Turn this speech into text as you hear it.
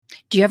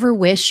Do you ever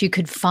wish you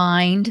could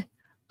find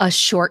a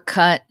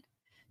shortcut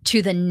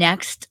to the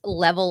next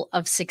level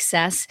of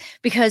success?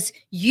 Because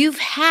you've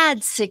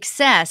had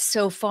success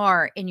so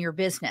far in your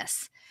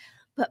business,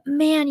 but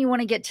man, you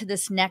want to get to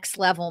this next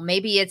level.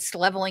 Maybe it's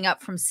leveling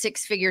up from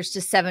 6 figures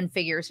to 7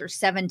 figures or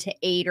 7 to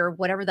 8 or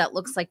whatever that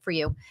looks like for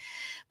you.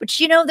 But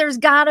there's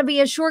got to be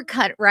a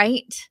shortcut,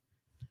 right?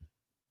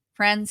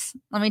 Friends,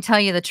 let me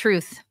tell you the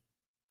truth.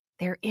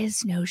 There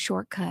is no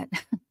shortcut.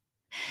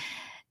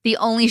 The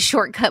only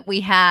shortcut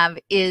we have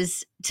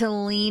is to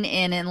lean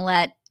in and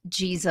let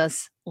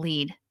Jesus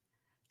lead.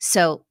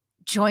 So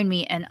join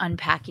me in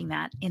unpacking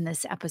that in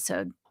this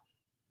episode.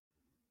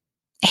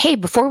 Hey,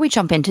 before we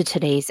jump into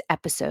today's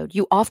episode,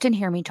 you often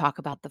hear me talk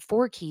about the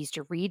 4 keys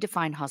to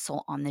redefine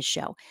hustle on this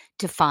show: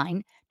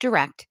 define,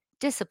 direct,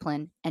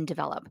 discipline, and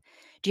develop.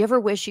 Do you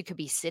ever wish you could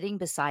be sitting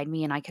beside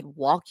me and I could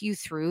walk you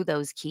through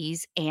those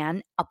keys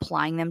and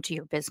applying them to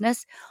your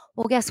business?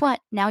 Well, guess what?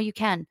 Now you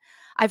can.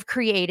 I've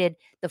created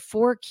the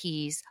 4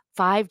 keys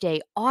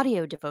 5-day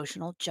audio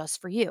devotional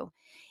just for you.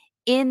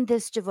 In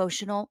this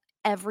devotional,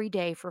 every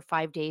day for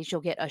 5 days,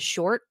 you'll get a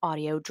short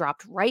audio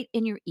dropped right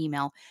in your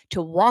email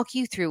to walk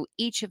you through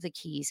each of the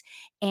keys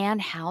and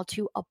how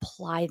to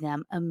apply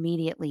them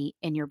immediately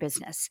in your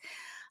business.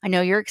 I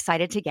know you're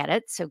excited to get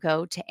it, so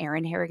go to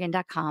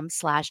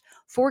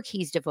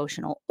erinharrigan.com/4keys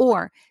devotional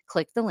or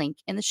click the link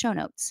in the show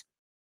notes.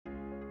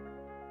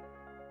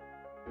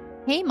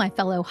 Hey, my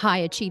fellow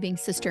high-achieving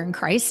sister in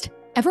Christ.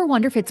 Ever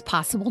wonder if it's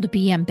possible to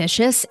be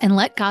ambitious and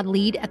let God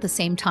lead at the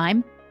same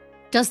time?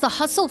 Does the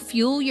hustle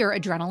fuel your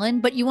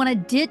adrenaline, but you want to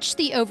ditch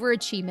the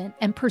overachievement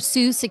and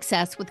pursue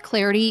success with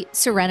clarity,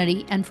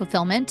 serenity, and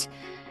fulfillment?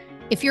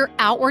 If your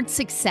outward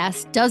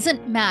success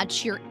doesn't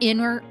match your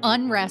inner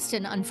unrest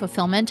and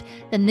unfulfillment,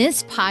 then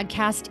this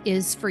podcast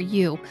is for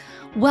you.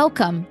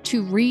 Welcome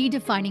to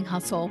Redefining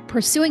Hustle,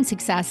 Pursuing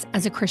Success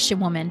as a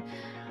Christian Woman.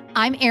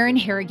 I'm Erin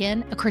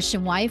Harrigan, a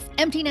Christian wife,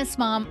 empty nest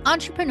mom,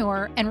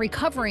 entrepreneur, and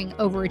recovering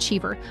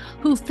overachiever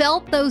who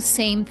felt those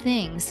same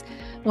things.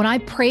 When I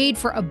prayed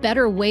for a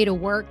better way to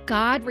work,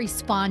 God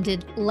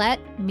responded,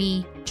 "Let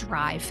me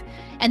drive."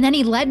 And then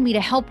he led me to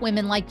help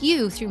women like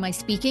you through my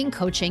speaking,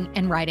 coaching,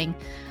 and writing.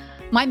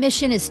 My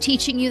mission is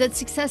teaching you that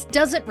success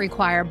doesn't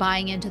require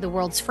buying into the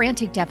world's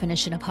frantic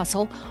definition of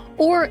hustle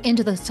or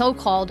into the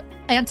so-called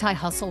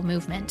anti-hustle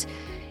movement.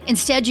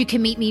 Instead, you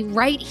can meet me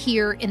right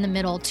here in the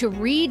middle to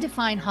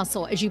redefine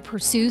hustle as you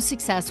pursue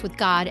success with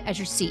God as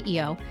your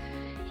CEO.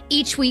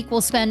 Each week, we'll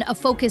spend a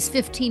focused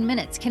 15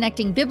 minutes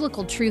connecting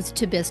biblical truth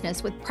to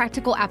business with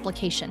practical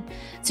application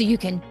so you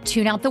can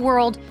tune out the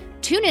world,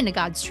 tune into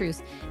God's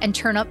truth, and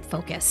turn up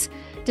focus.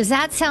 Does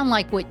that sound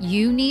like what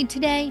you need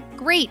today?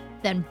 Great,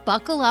 then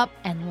buckle up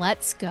and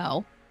let's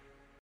go.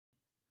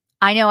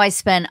 I know I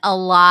spent a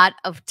lot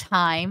of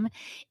time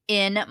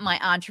in my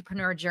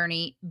entrepreneur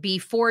journey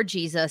before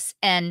Jesus,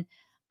 and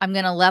I'm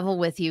going to level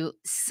with you.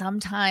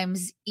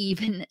 Sometimes,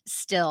 even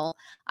still,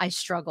 I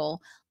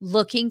struggle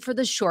looking for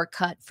the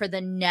shortcut for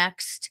the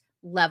next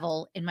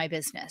level in my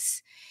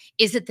business.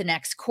 Is it the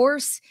next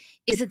course?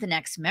 Is it the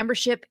next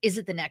membership? Is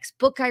it the next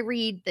book I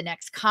read, the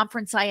next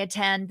conference I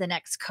attend, the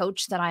next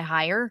coach that I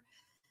hire?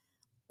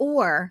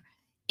 Or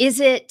is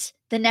it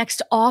the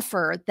next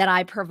offer that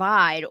I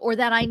provide, or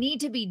that I need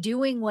to be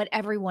doing what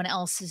everyone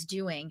else is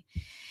doing?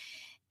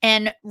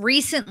 And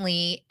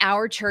recently,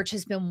 our church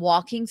has been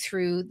walking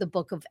through the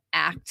book of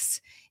Acts.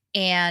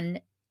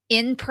 And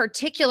in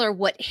particular,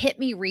 what hit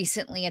me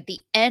recently at the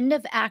end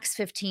of Acts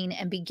 15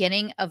 and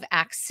beginning of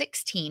Acts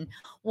 16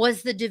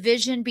 was the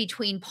division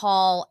between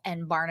Paul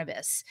and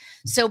Barnabas.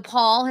 So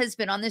Paul has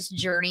been on this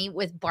journey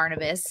with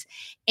Barnabas,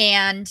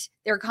 and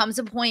there comes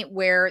a point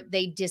where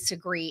they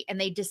disagree and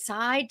they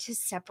decide to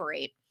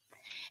separate.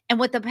 And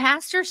what the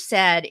pastor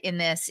said in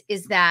this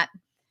is that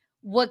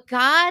what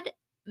God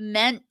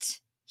meant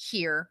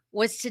here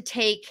was to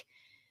take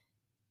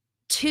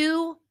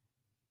 2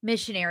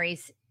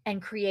 missionaries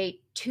and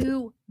create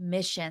 2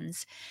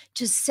 missions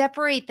to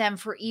separate them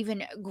for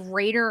even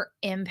greater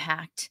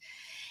impact.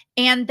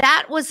 And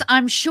that was,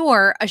 I'm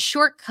sure, a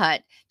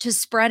shortcut to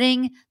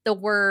spreading the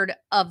word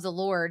of the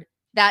Lord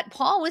that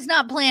Paul was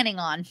not planning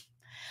on.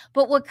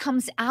 But what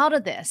comes out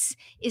of this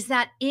is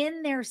that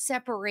in their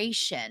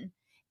separation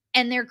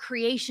and their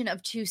creation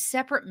of 2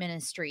 separate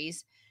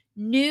ministries,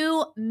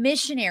 new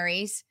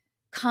missionaries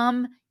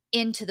come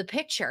into the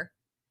picture.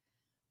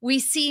 We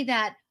see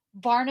that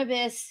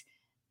Barnabas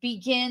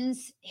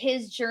begins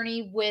his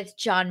journey with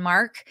John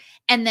Mark,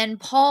 and then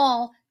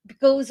Paul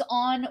goes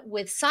on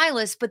with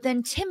Silas, but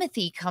then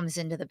Timothy comes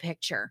into the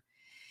picture.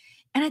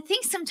 And I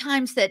think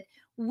sometimes that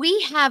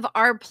we have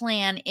our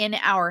plan in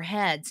our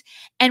heads,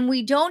 and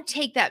we don't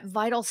take that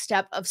vital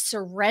step of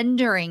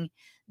surrendering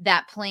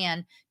that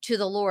plan to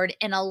the Lord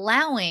and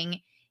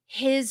allowing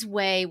his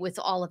way with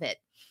all of it.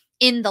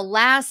 In the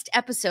last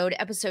episode,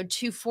 episode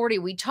 240,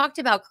 we talked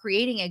about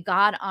creating a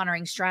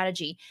God-honoring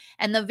strategy.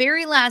 And the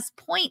very last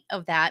point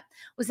of that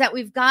was that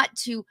we've got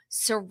to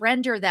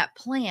surrender that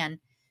plan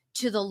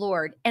to the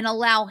Lord and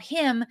allow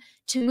him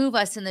to move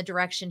us in the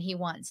direction he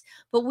wants.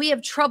 But we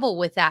have trouble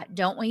with that,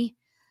 don't we?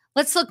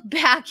 Let's look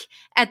back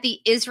at the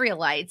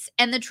Israelites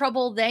and the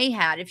trouble they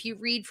had. If you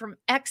read from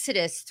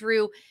Exodus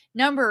through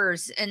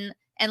Numbers and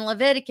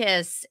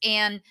Leviticus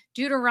and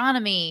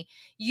Deuteronomy,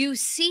 you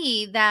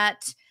see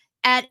that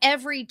at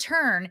every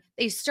turn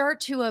they start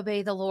to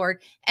obey the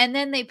Lord and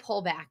then they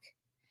pull back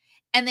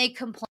and they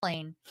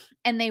complain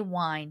and they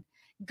whine.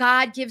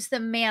 God gives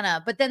them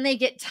manna, but then they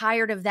get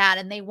tired of that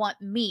and they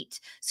want meat.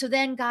 So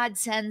then God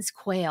sends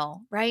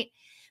quail, right?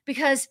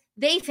 Because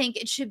they think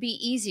it should be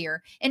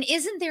easier. And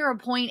isn't there a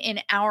point in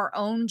our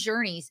own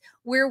journeys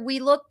where we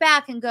look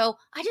back and go,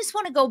 I just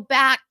want to go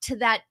back to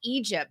that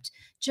Egypt,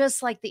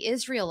 just like the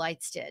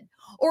Israelites did?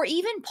 Or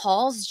even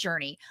Paul's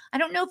journey. I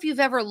don't know if you've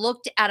ever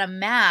looked at a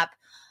map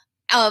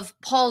of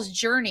Paul's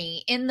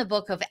journey in the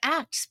book of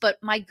Acts, but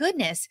my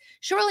goodness,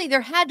 surely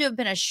there had to have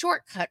been a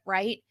shortcut,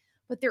 right?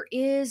 But there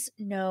is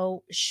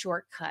no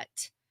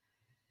shortcut.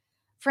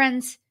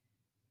 Friends,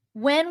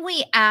 when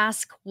we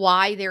ask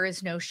why there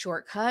is no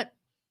shortcut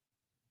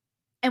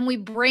and we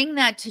bring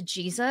that to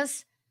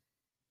Jesus,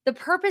 the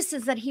purpose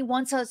is that he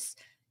wants us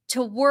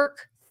to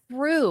work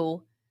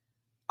through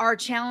our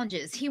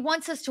challenges. He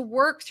wants us to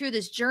work through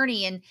this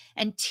journey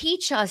and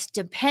teach us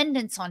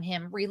dependence on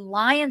him,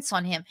 reliance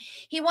on him.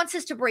 He wants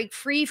us to break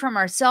free from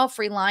our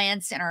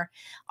self-reliance and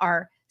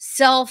our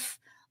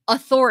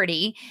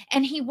self-authority,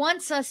 and he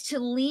wants us to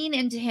lean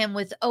into him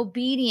with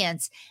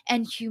obedience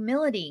and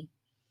humility.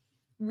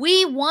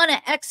 We want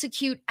to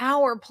execute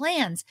our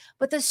plans,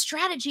 but the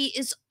strategy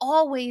is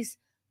always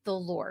the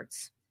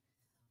Lord's.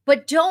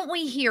 But don't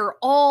we hear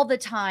all the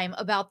time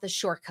about the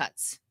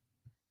shortcuts?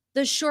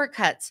 The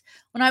shortcuts.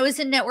 When I was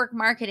in network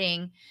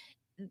marketing,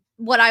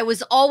 what I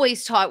was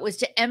always taught was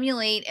to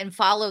emulate and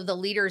follow the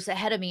leaders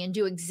ahead of me and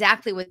do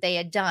exactly what they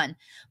had done.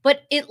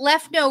 But it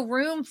left no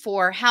room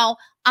for how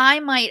I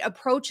might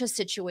approach a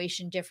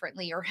situation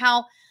differently or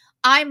how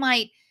I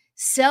might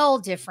sell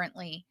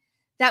differently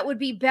that would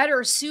be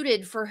better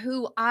suited for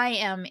who I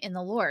am in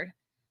the Lord.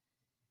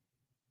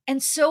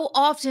 And so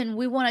often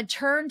we want to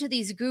turn to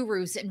these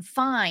gurus and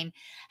find,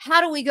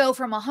 how do we go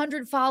from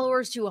 100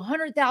 followers to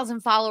 100,000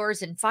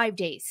 followers in 5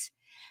 days?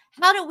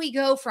 How do we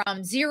go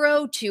from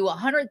zero to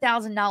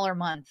 $100,000 a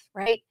month,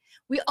 right?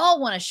 We all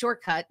want a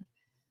shortcut,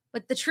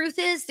 but the truth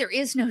is there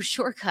is no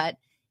shortcut.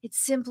 It's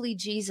simply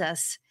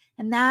Jesus,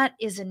 and that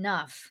is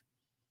enough.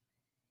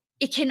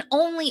 It can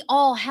only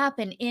all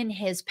happen in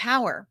his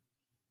power.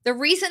 The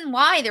reason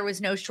why there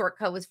was no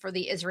shortcut was for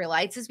the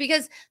Israelites is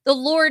because the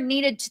Lord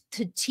needed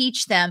to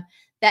teach them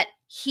that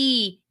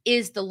he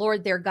is the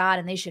Lord their God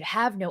and they should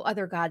have no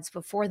other gods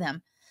before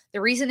them.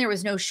 The reason there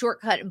was no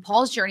shortcut in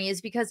Paul's journey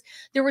is because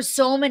there were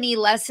so many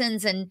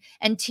lessons and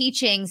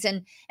teachings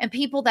and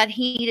people that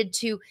he needed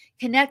to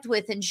connect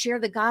with and share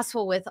the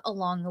gospel with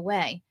along the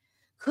way.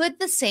 Could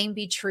the same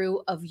be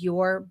true of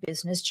your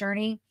business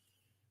journey?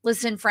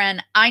 Listen,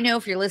 friend, I know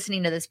if you're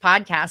listening to this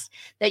podcast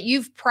that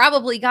you've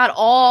probably got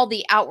all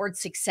the outward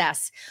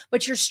success,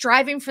 but you're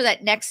striving for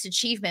that next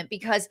achievement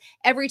because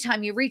every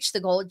time you reach the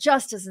goal, it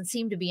just doesn't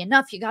seem to be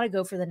enough. You got to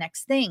go for the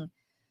next thing.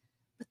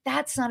 But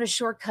that's not a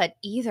shortcut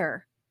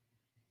either.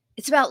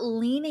 It's about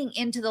leaning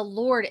into the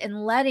Lord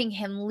and letting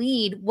him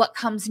lead what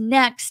comes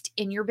next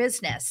in your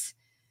business.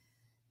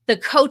 The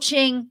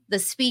coaching, the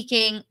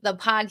speaking, the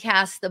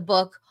podcast, the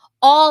book,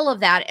 all of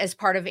that as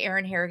part of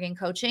Erin Harrigan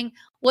Coaching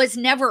was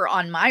never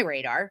on my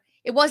radar.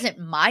 It wasn't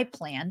my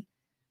plan,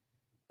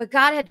 but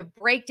God had to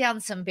break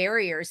down some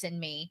barriers in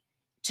me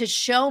to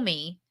show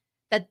me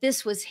that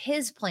this was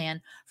his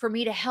plan for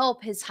me to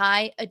help his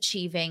high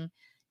achieving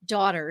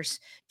daughters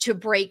to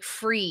break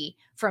free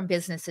from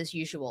business as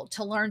usual,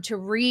 to learn to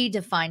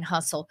redefine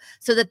hustle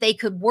so that they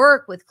could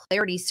work with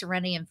clarity,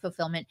 serenity, and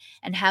fulfillment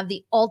and have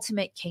the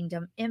ultimate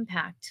kingdom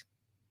impact.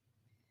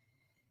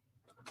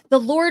 The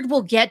Lord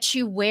will get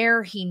you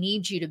where he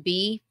needs you to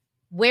be,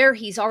 where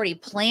he's already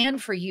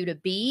planned for you to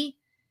be,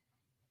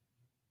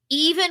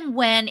 even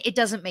when it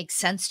doesn't make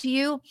sense to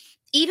you,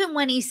 even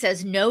when he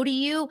says no to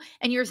you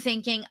and you're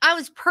thinking, I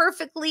was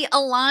perfectly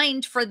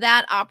aligned for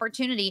that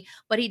opportunity,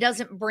 but he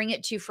doesn't bring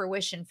it to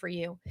fruition for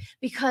you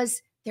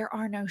because there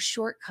are no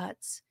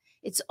shortcuts.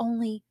 It's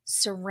only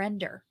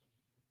surrender.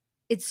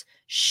 It's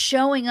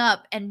showing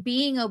up and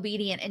being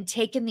obedient and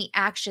taking the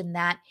action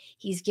that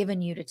he's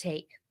given you to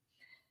take.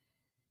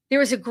 There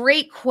was a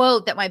great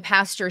quote that my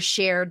pastor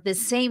shared this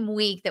same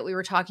week that we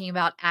were talking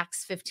about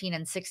Acts 15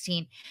 and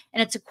 16.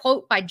 And it's a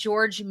quote by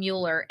George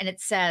Mueller. And it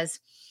says,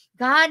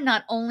 God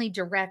not only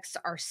directs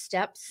our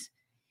steps,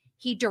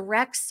 he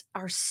directs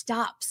our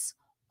stops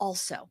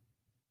also.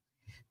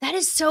 That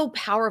is so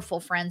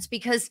powerful, friends,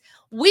 because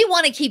we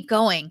want to keep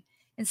going.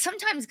 And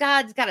sometimes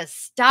God's got to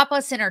stop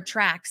us in our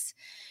tracks.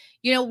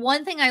 You know,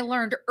 one thing I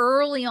learned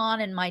early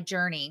on in my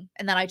journey,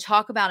 and that I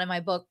talk about in my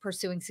book,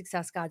 Pursuing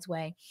Success God's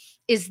Way,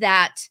 is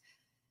that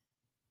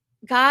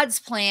God's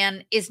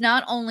plan is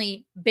not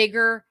only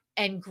bigger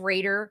and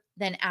greater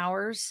than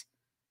ours,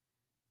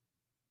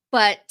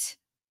 but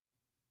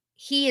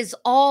he is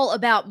all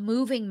about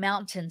moving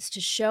mountains to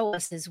show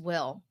us his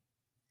will.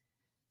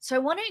 So I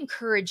want to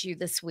encourage you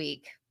this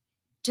week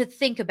to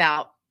think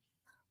about,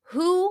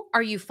 who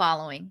are you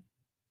following?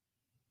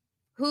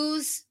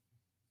 Whose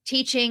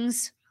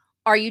teachings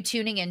are you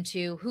tuning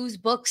into? Whose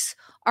books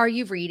are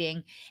you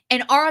reading?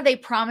 And are they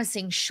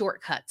promising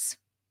shortcuts?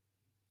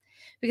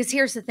 Because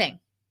here's the thing,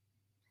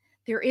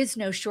 there is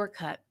no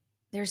shortcut.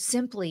 There's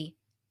simply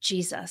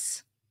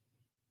Jesus.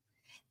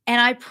 And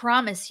I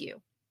promise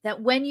you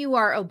that when you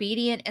are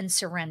obedient and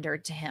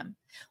surrendered to Him,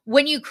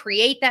 when you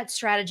create that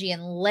strategy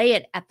and lay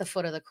it at the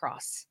foot of the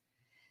cross,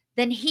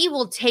 then He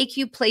will take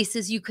you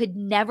places you could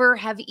never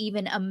have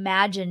even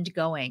imagined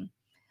going.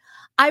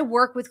 I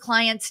work with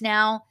clients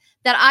now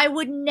that I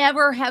would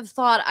never have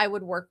thought I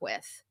would work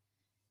with.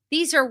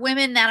 These are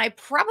women that I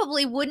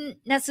probably wouldn't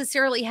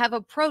necessarily have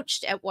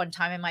approached at one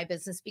time in my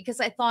business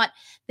because I thought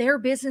their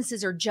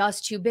businesses are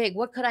just too big.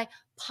 What could I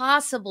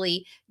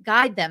possibly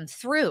guide them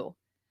through?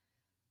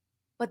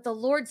 But the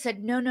Lord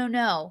said, no, no,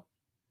 no.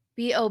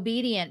 Be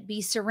obedient,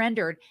 be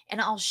surrendered, and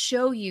I'll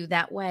show you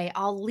that way.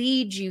 I'll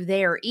lead you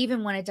there,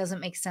 even when it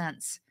doesn't make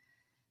sense.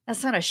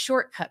 That's not a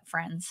shortcut,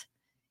 friends.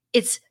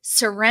 It's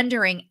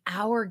surrendering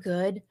our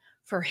good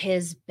for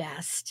His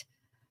best.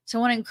 So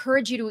I want to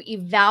encourage you to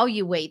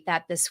evaluate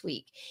that this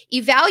week.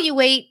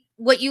 Evaluate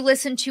what you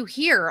listen to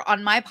here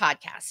on my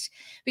podcast,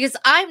 because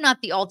I'm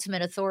not the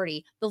ultimate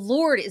authority. The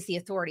Lord is the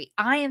authority.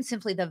 I am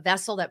simply the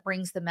vessel that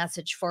brings the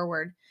message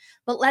forward.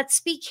 But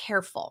let's be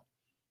careful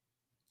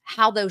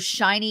how those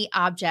shiny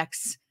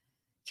objects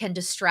can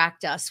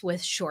distract us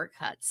with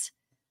shortcuts.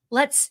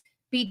 Let's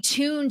be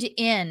tuned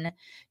in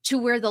to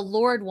where the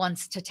Lord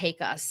wants to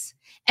take us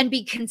and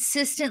be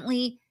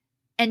consistently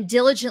and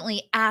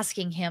diligently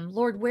asking Him,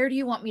 Lord, where do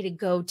you want me to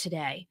go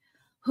today?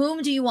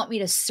 Whom do you want me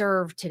to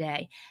serve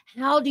today?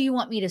 How do you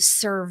want me to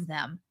serve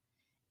them?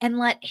 And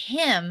let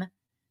Him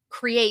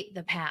create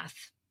the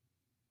path.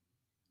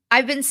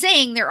 I've been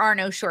saying there are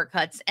no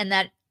shortcuts and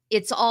that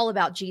it's all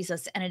about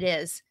Jesus, and it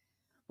is.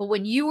 But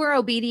when you are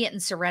obedient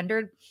and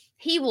surrendered,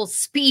 He will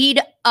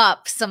speed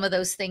up some of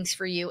those things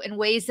for you in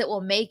ways that will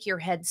make your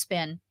head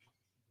spin.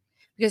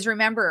 Because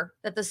remember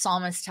that the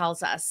psalmist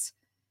tells us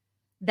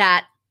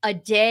that a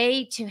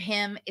day to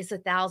Him is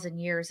 1,000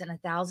 years, and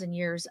 1,000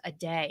 years a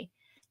day.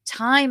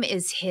 Time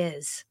is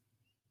His.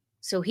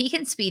 So He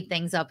can speed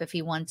things up if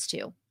He wants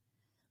to.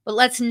 But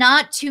let's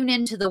not tune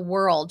into the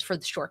world for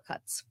the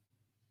shortcuts,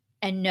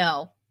 and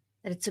know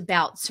that it's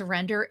about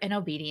surrender and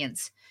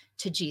obedience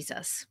to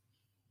Jesus.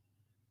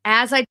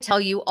 As I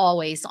tell you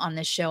always on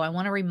this show, I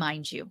want to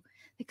remind you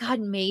that God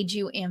made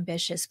you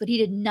ambitious, but He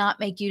did not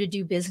make you to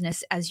do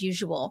business as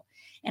usual.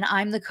 And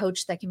I'm the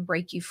coach that can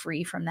break you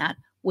free from that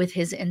with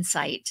His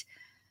insight.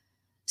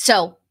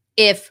 So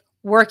if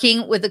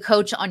working with a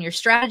coach on your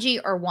strategy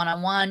or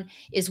one-on-one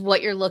is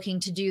what you're looking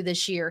to do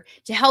this year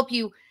to help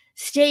you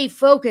stay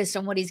focused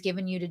on what He's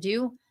given you to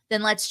do,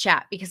 then let's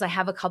chat, because I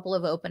have a couple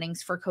of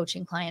openings for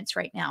coaching clients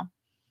right now.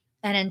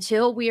 And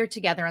until we are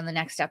together on the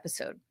next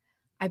episode,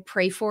 I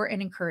pray for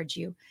and encourage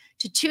you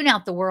to tune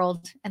out the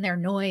world and their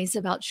noise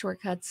about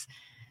shortcuts.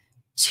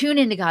 Tune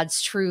into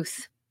God's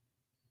truth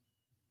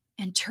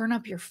and turn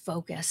up your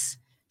focus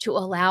to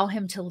allow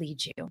Him to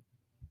lead you.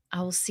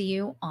 I will see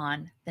you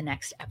on the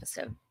next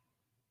episode.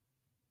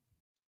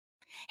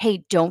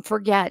 Hey, don't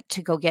forget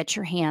to go get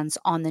your hands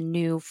on the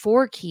new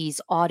 4 Keys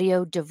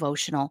audio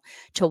devotional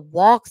to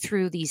walk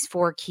through these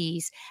 4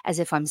 keys as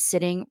if I'm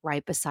sitting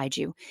right beside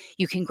you.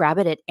 You can grab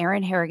it at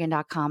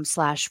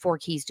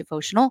erinharrigan.com/4keys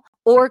devotional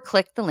or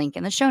click the link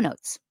in the show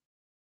notes.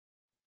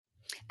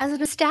 As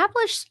an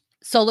established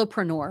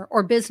solopreneur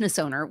or business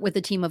owner with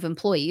a team of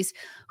employees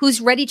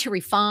who's ready to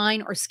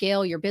refine or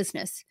scale your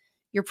business,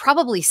 you're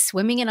probably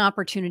swimming in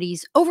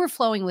opportunities,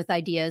 overflowing with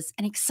ideas,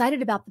 and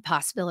excited about the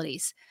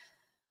possibilities.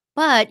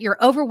 But you're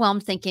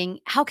overwhelmed thinking,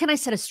 how can I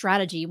set a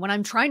strategy when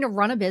I'm trying to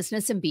run a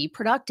business and be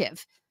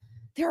productive?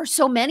 There are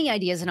so many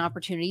ideas and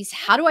opportunities.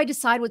 How do I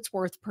decide what's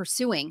worth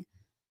pursuing?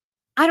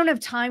 I don't have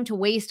time to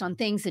waste on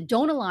things that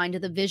don't align to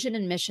the vision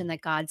and mission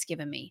that God's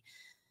given me.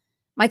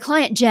 My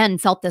client Jen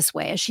felt this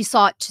way as she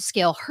sought to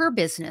scale her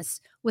business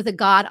with a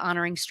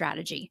God-honoring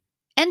strategy.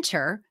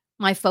 Enter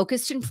my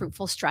focused and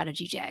fruitful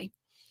strategy day.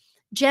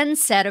 Jen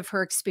said of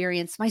her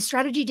experience, my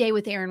strategy day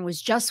with Erin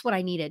was just what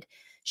I needed.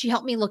 She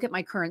helped me look at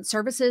my current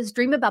services,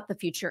 dream about the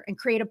future, and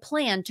create a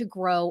plan to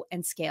grow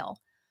and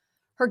scale.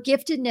 Her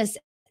giftedness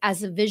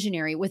as a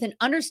visionary with an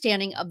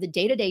understanding of the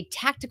day-to-day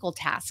tactical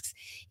tasks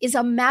is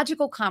a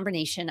magical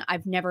combination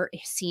I've never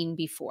seen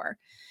before.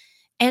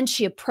 And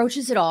she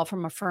approaches it all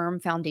from a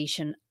firm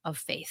foundation of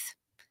faith.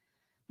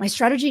 My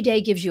strategy day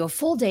gives you a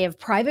full day of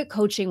private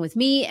coaching with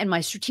me and my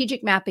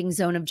strategic mapping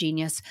zone of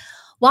genius,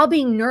 while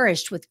being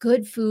nourished with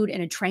good food in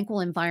a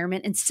tranquil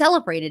environment and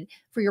celebrated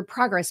for your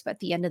progress at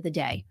the end of the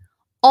day.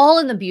 All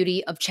in the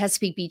beauty of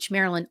Chesapeake Beach,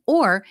 Maryland,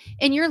 or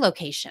in your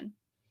location.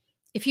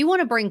 If you want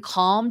to bring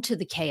calm to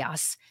the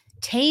chaos,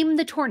 tame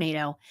the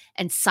tornado,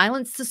 and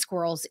silence the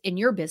squirrels in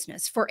your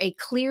business for a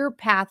clear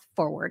path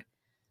forward,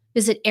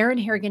 visit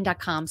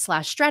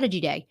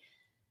erinharrigan.com/strategy day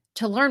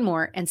to learn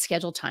more and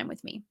schedule time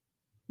with me.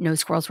 No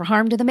squirrels were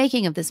harmed in the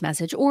making of this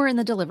message or in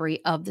the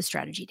delivery of the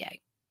strategy day.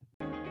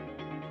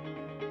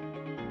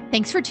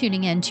 Thanks for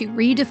tuning in to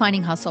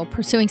Redefining Hustle,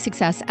 Pursuing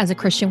Success as a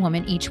Christian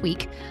Woman each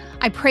week.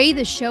 I pray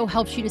this show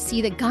helps you to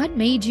see that God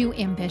made you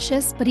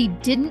ambitious, but He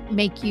didn't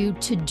make you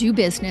to do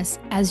business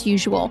as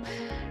usual.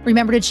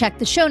 Remember to check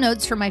the show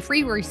notes for my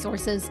free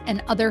resources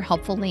and other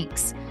helpful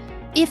links.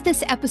 If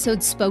this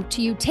episode spoke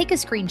to you, take a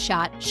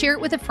screenshot, share it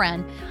with a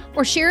friend,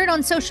 or share it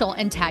on social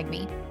and tag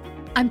me.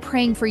 I'm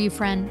praying for you,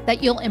 friend,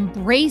 that you'll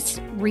embrace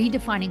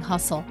redefining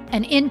hustle,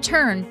 and in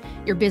turn,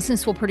 your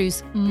business will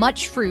produce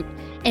much fruit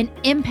and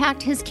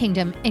impact His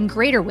kingdom in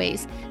greater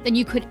ways than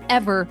you could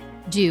ever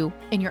do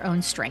in your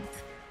own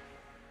strength.